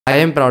I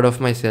am proud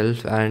of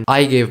myself and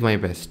I gave my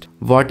best.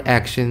 What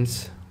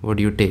actions would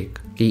you take?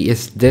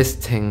 Is this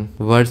thing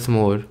worth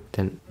more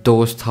than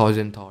those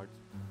 1,000 thoughts?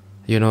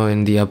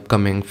 In the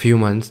upcoming few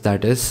months,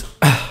 that is.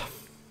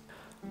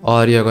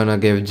 Or you're gonna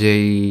give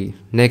JEE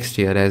next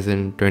year, as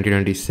in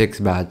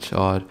 2026 batch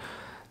or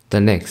the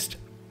next.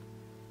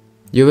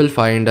 You will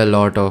find a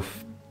lot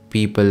of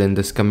people in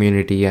this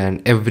community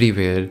and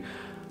everywhere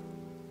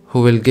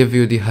who will give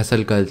you the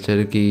hustle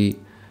culture ki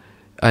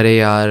अरे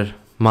यार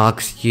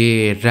marks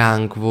ये,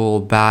 rank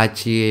वो,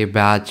 batch ये,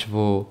 batch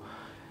वो,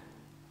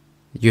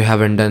 you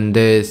haven't done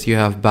this, you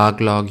have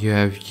backlog, you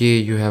have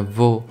ये, you have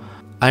वो,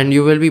 and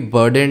you will be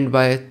burdened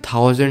by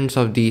thousands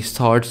of these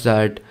thoughts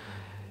that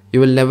you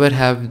will never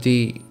have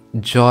the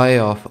joy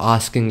of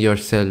asking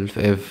yourself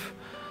if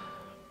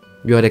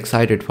you are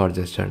excited for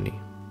this journey.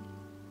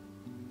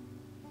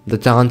 The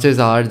chances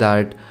are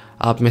that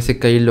आप में से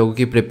कई लोगों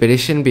की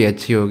preparation भी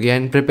अच्छी होगी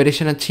and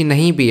preparation अच्छी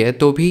नहीं भी है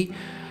तो भी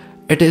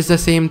it is the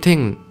same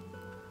thing.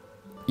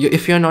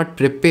 If you are not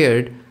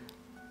prepared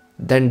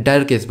then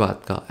डर किस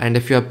बात का, and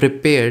if you are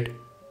prepared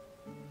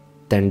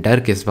then डर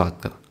किस बात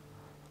का.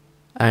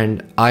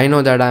 And I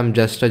know that I'm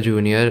just a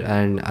junior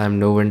and I'm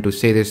no one to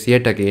say this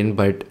yet again,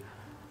 but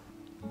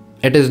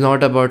it is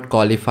not about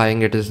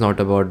qualifying, it is not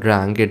about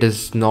rank, it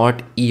is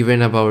not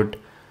even about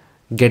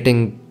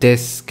getting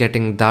this,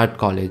 getting that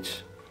college.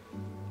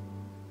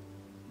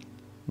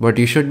 What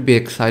you should be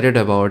excited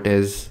about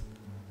is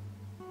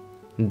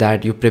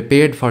that you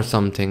prepared for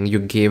something, you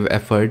gave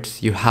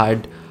efforts, you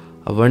had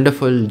a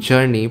wonderful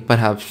journey,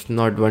 perhaps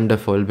not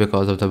wonderful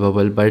because of the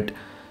bubble, but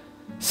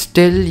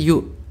still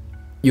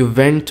you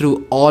went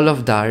through all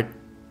of that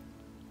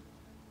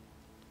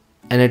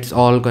and it's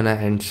all gonna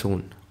end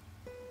soon.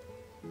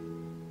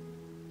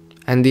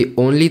 And the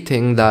only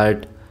thing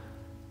that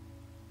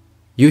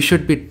you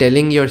should be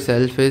telling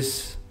yourself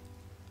is,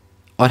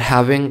 or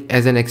having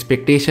as an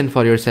expectation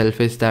for yourself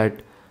is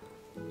that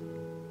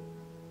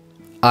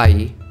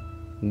I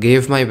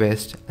gave my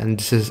best and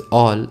this is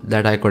all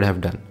that I could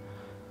have done.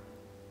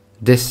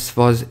 This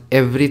was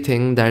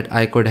everything that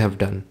I could have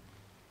done.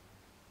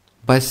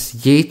 बस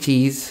ये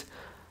चीज़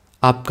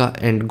आपका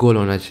and गोल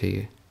होना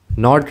चाहिए.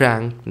 Not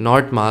rank,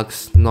 not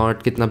marks,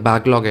 not कितना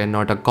backlog है,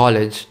 not a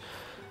college,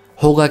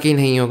 होगा कि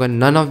नहीं होगा,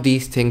 none of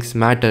these things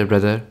matter,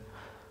 brother.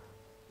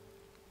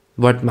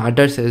 What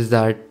matters is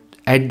that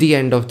at the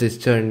end of this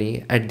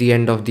journey, at the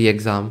end of the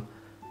exam,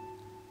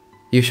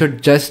 you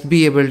should just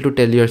be able to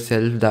tell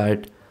yourself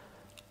that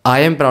I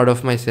am proud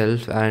of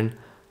myself and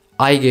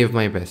I gave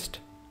my best.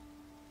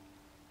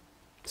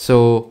 So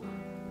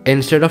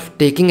instead of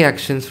taking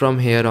actions from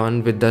here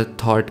on with the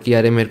thought कि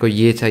अरे मेरे को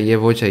ये चाहिए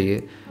वो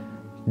चाहिए,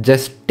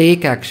 just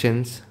take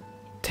actions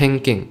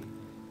thinking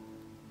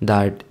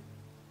that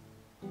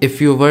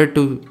if you were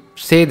to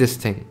say this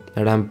thing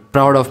that I'm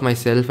proud of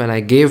myself and I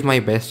gave my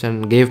best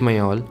and gave my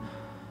all,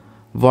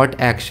 what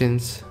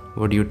actions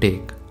would you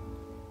take?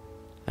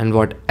 And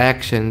what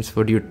actions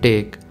would you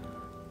take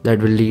that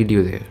will lead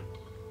you there?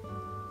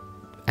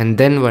 And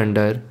then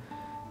wonder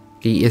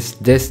कि is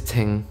this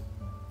thing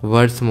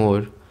worth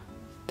more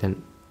than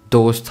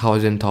those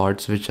 1,000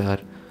 thoughts which are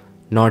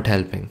not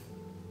helping.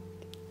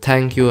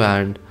 Thank you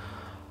and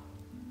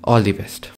all the best.